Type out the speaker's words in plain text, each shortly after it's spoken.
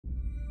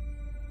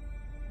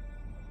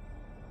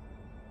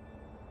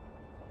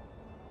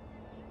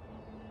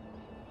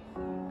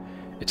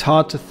It's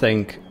hard to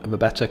think of a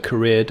better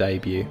career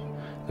debut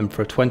than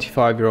for a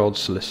 25-year-old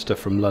solicitor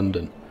from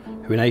London,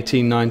 who in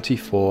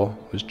 1894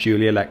 was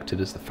duly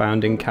elected as the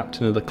founding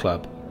captain of the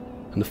club,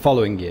 and the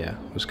following year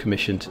was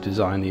commissioned to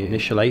design the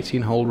initial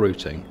 18-hole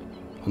routing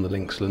on the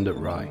Linksland at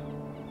Rye.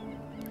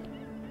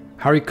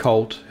 Rye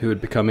Colt, who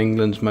had become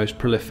England's most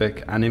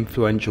prolific and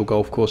influential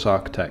golf course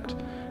architect,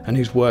 and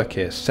whose work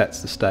here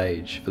sets the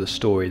stage for the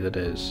story that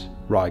is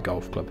Rye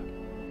Golf Club.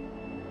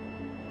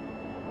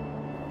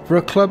 For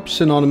a club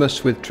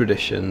synonymous with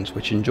traditions,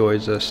 which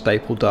enjoys a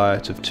staple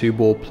diet of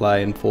two-ball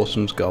play and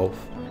foursomes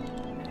golf,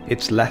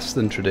 its less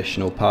than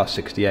traditional par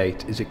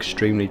 68 is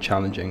extremely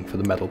challenging for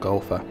the medal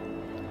golfer.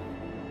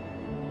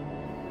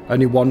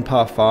 Only one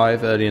par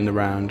 5 early in the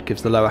round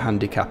gives the lower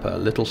handicapper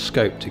little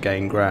scope to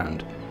gain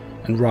ground,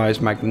 and Rye's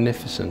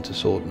magnificent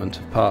assortment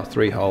of par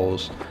 3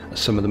 holes are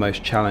some of the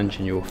most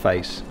challenging you will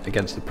face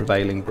against the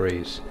prevailing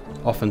breeze,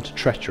 often to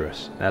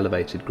treacherous and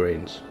elevated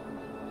greens.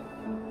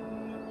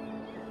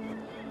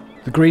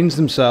 The greens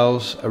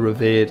themselves are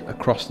revered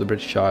across the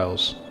British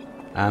Isles,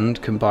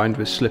 and combined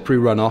with slippery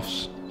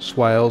runoffs,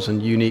 swales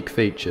and unique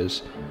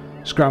features,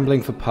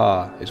 scrambling for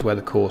par is where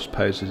the course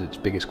poses its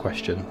biggest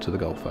question to the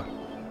golfer.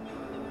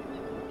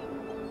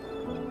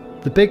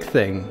 The big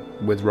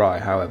thing with Rye,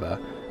 however,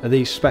 are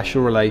these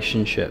special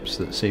relationships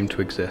that seem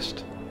to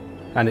exist,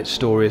 and its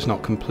story is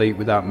not complete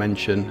without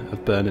mention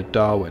of Bernard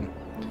Darwin,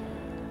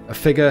 a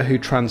figure who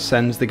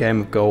transcends the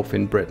game of golf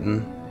in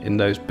Britain in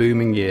those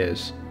booming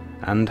years,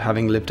 and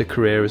having lived a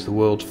career as the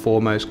world's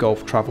foremost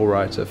golf travel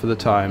writer for the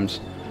Times,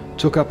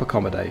 took up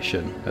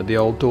accommodation at the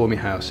old Dormy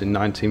House in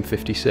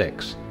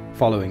 1956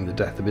 following the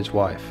death of his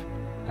wife,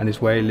 and is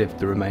where he lived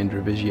the remainder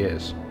of his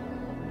years.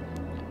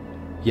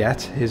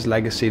 Yet his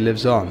legacy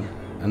lives on,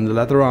 and the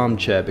leather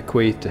armchair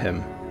bequeathed to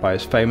him by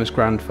his famous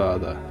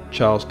grandfather,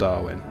 Charles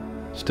Darwin,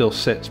 still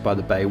sits by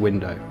the bay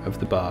window of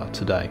the bar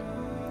today.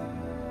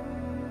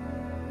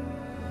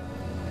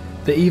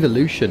 The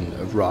evolution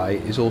of Rye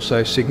is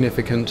also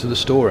significant to the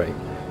story,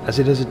 as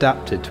it has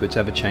adapted to its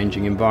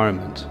ever-changing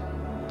environment.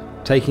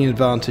 Taking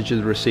advantage of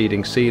the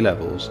receding sea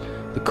levels,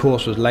 the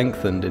course was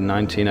lengthened in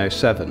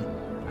 1907,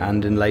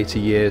 and in later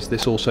years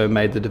this also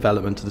made the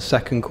development of the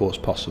second course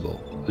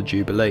possible, the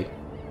Jubilee.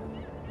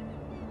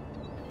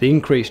 The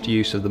increased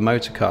use of the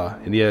motorcar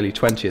in the early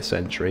 20th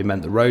century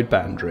meant the road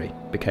boundary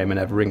became an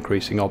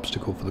ever-increasing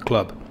obstacle for the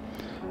club,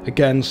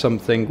 again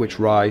something which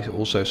Rye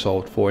also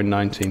solved for in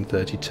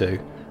 1932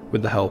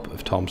 with the help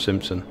of Tom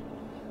Simpson.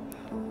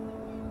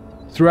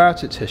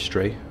 Throughout its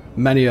history,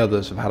 many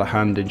others have had a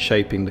hand in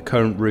shaping the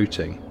current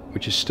routing,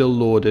 which is still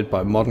lauded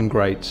by modern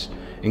greats,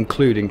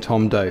 including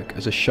Tom Doak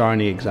as a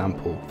shining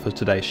example for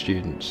today's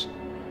students.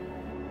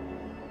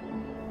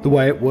 The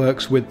way it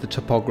works with the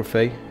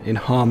topography, in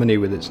harmony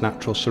with its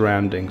natural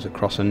surroundings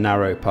across a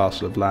narrow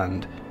parcel of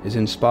land, is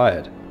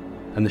inspired,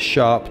 and the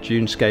sharp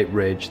dunescape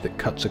ridge that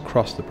cuts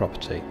across the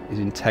property is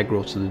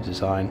integral to the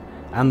design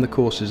and the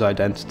course's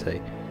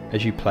identity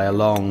as you play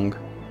along,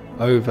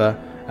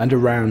 over and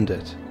around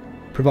it,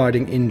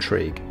 providing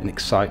intrigue and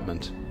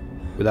excitement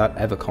without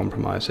ever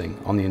compromising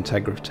on the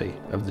integrity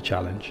of the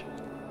challenge.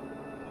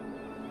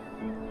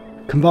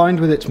 Combined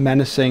with its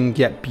menacing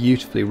yet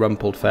beautifully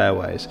rumpled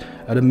fairways,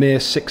 at a mere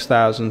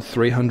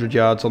 6,300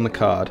 yards on the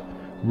card,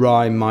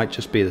 Rye might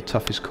just be the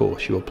toughest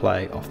course you will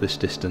play off this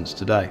distance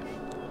today.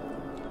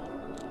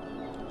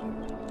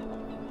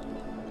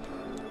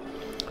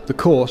 The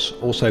course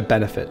also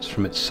benefits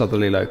from its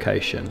southerly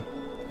location,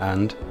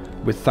 and,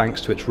 with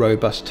thanks to its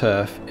robust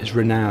turf, is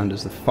renowned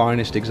as the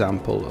finest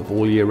example of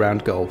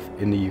all-year-round golf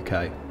in the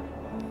UK.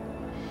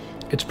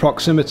 Its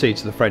proximity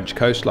to the French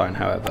coastline,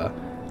 however,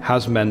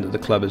 has meant that the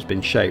club has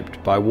been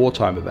shaped by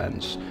wartime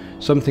events,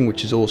 something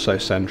which is also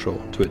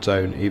central to its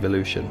own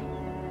evolution.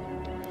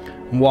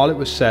 And while it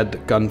was said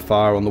that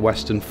gunfire on the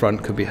Western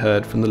Front could be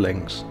heard from the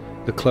links,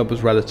 the club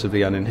was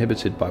relatively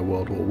uninhibited by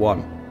World War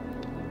I.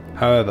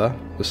 However,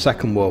 the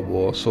Second World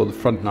War saw the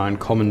front nine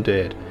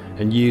commandeered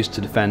and used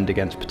to defend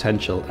against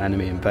potential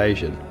enemy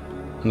invasion,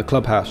 and the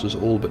clubhouse was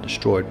all but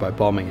destroyed by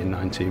bombing in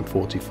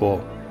 1944.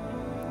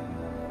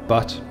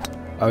 But,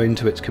 owing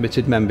to its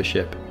committed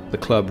membership, the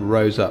club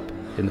rose up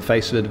in the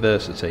face of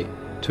adversity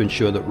to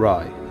ensure that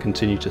Rye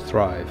continued to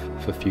thrive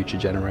for future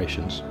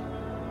generations.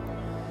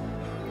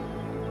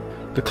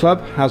 The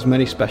club has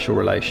many special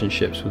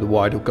relationships with the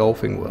wider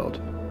golfing world,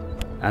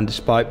 and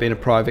despite being a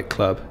private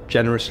club,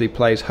 generously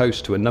plays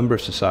host to a number of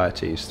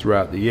societies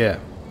throughout the year.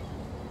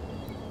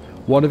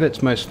 One of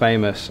its most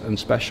famous and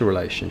special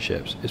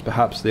relationships is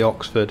perhaps the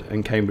Oxford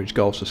and Cambridge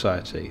Golf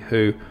Society,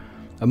 who,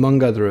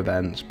 among other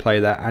events,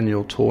 play their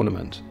annual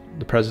tournament,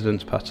 the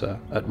President's Putter,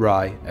 at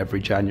Rye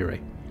every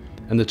January,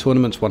 and the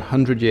tournament's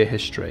 100-year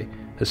history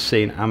has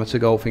seen amateur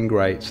golfing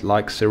greats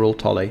like Cyril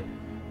Tolley,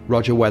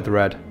 Roger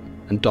Weathered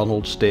and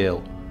Donald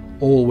Steele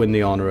all win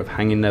the honour of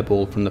hanging their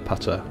ball from the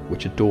putter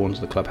which adorns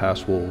the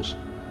clubhouse walls,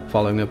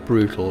 following a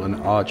brutal and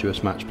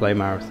arduous match play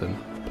marathon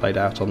played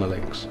out on the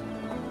links.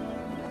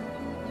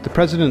 The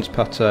President's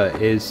Putter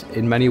is,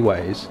 in many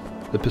ways,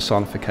 the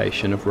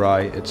personification of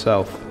Rye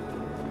itself.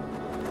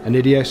 An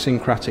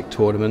idiosyncratic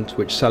tournament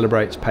which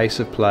celebrates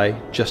pace of play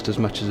just as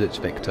much as its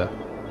victor,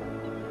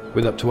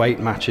 with up to 8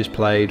 matches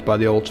played by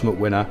the ultimate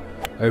winner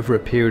over a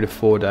period of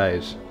 4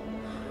 days.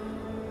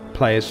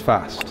 Play is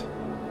fast,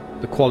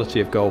 the quality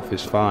of golf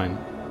is fine,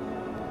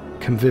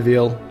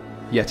 convivial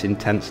yet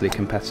intensely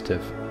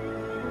competitive,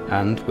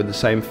 and with the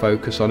same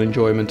focus on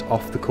enjoyment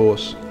off the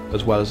course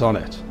as well as on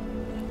it.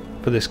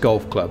 For this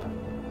golf club,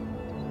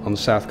 on the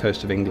south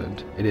coast of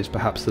England, it is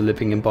perhaps the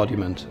living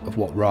embodiment of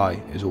what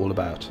Rye is all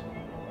about.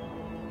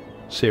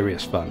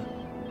 Serious fun.